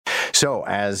So,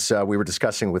 as we were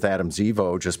discussing with Adam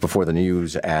Zivo just before the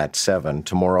news at 7,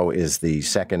 tomorrow is the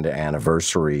second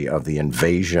anniversary of the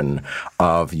invasion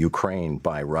of Ukraine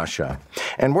by Russia.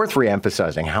 And worth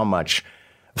reemphasizing how much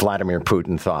Vladimir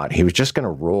Putin thought he was just going to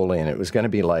roll in. It was going to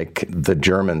be like the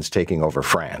Germans taking over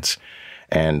France.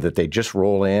 And that they'd just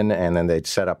roll in and then they'd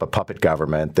set up a puppet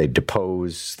government. They'd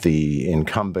depose the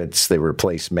incumbents. They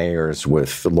replace mayors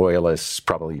with loyalists,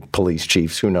 probably police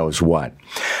chiefs, who knows what.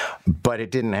 But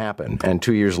it didn't happen. And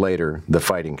 2 years later, the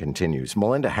fighting continues.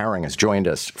 Melinda Herring has joined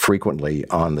us frequently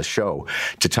on the show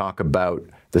to talk about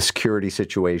the security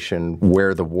situation,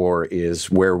 where the war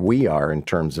is, where we are in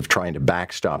terms of trying to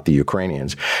backstop the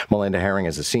Ukrainians. Melinda Herring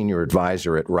is a senior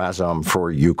advisor at Razom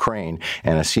for Ukraine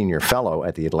and a senior fellow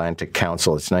at the Atlantic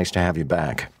Council. It's nice to have you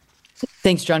back.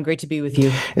 Thanks, John. Great to be with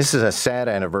you. This is a sad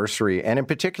anniversary. And in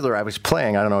particular, I was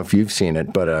playing, I don't know if you've seen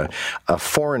it, but a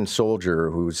foreign soldier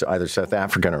who's either South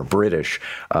African or British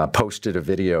posted a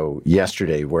video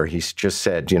yesterday where he just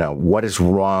said, what is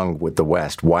wrong with the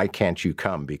West? Why can't you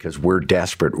come? Because we're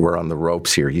desperate. We're on the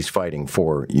ropes here. He's fighting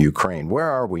for Ukraine. Where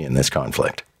are we in this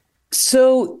conflict?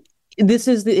 So this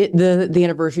is the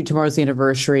anniversary. Tomorrow's the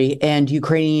anniversary, and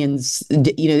Ukrainians,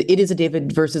 it is a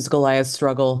David versus Goliath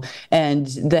struggle, and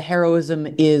the heroism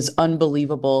is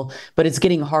unbelievable, but it's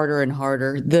getting harder and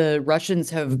harder. The Russians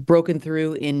have broken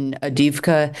through in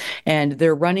Avdiivka, and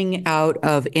they're running out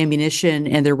of ammunition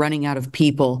and they're running out of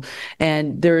people.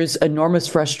 And there's enormous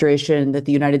frustration that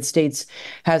the United States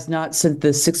has not sent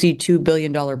the $62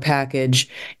 billion package,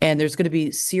 and there's going to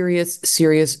be serious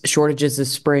shortages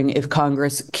this spring if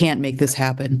Congress can't make this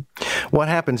happen. What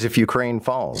happens if Ukraine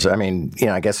falls? I mean,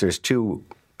 I guess there's two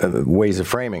ways of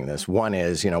framing this. One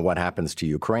is, what happens to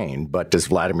Ukraine, but does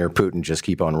Vladimir Putin just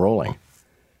keep on rolling?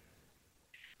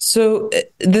 So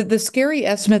the scary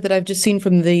estimate that I've just seen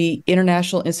from the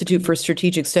International Institute for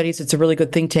Strategic Studies, it's a really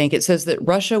good think tank. It says that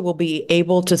Russia will be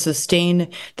able to sustain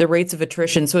the rates of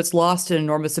attrition. So it's lost an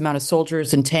enormous amount of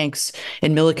soldiers and tanks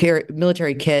and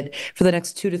military kit for the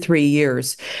next 2 to 3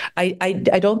 years. I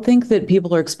don't think that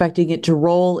people are expecting it to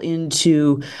roll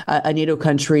into a NATO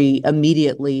country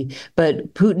immediately,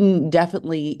 but Putin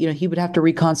definitely, he would have to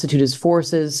reconstitute his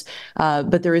forces.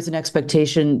 But there is an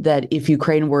expectation that if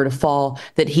Ukraine were to fall,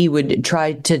 that he would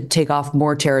try to take off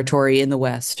more territory in the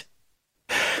West.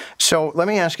 So let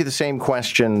me ask you the same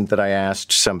question that I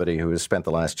asked somebody who has spent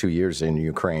the last 2 years in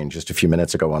Ukraine just a few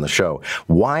minutes ago on the show.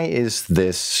 Why is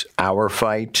this our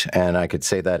fight? And I could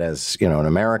say that as, an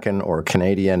American or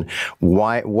Canadian.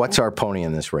 What's our pony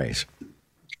in this race?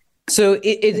 So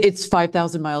it's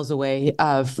 5,000 miles away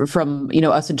from,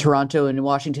 us in Toronto and in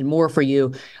Washington, more for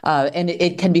you. And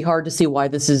it can be hard to see why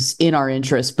this is in our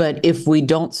interest. But if we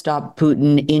don't stop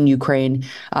Putin in Ukraine,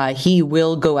 he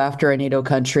will go after a NATO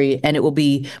country, and it will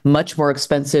be much more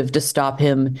expensive to stop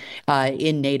him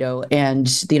in NATO. And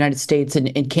the United States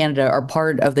and Canada are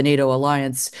part of the NATO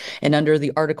alliance. And under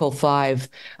the Article 5,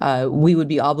 we would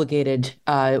be obligated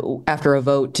after a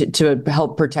vote to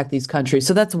help protect these countries.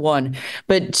 So that's one.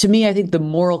 But to me, I think the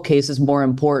moral case is more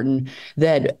important,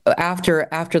 that after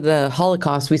the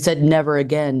Holocaust, we said never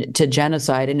again to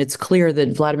genocide. And it's clear that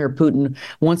Vladimir Putin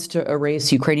wants to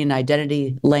erase Ukrainian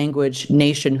identity, language,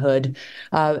 nationhood.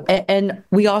 And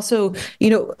we also,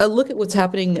 look at what's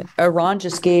happening. Iran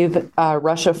just gave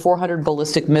Russia 400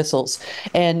 ballistic missiles.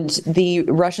 And the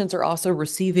Russians are also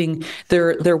receiving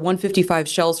their 155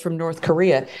 shells from North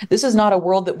Korea. This is not a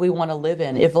world that we want to live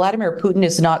in. If Vladimir Putin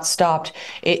is not stopped,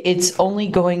 it's only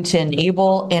going to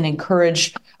enable and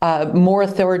encourage more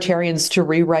authoritarians to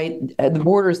rewrite the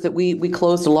borders that we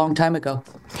closed a long time ago.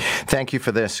 Thank you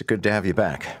for this. Good to have you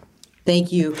back.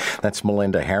 Thank you. That's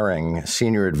Melinda Herring,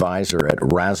 senior advisor at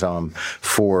Razom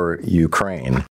for Ukraine.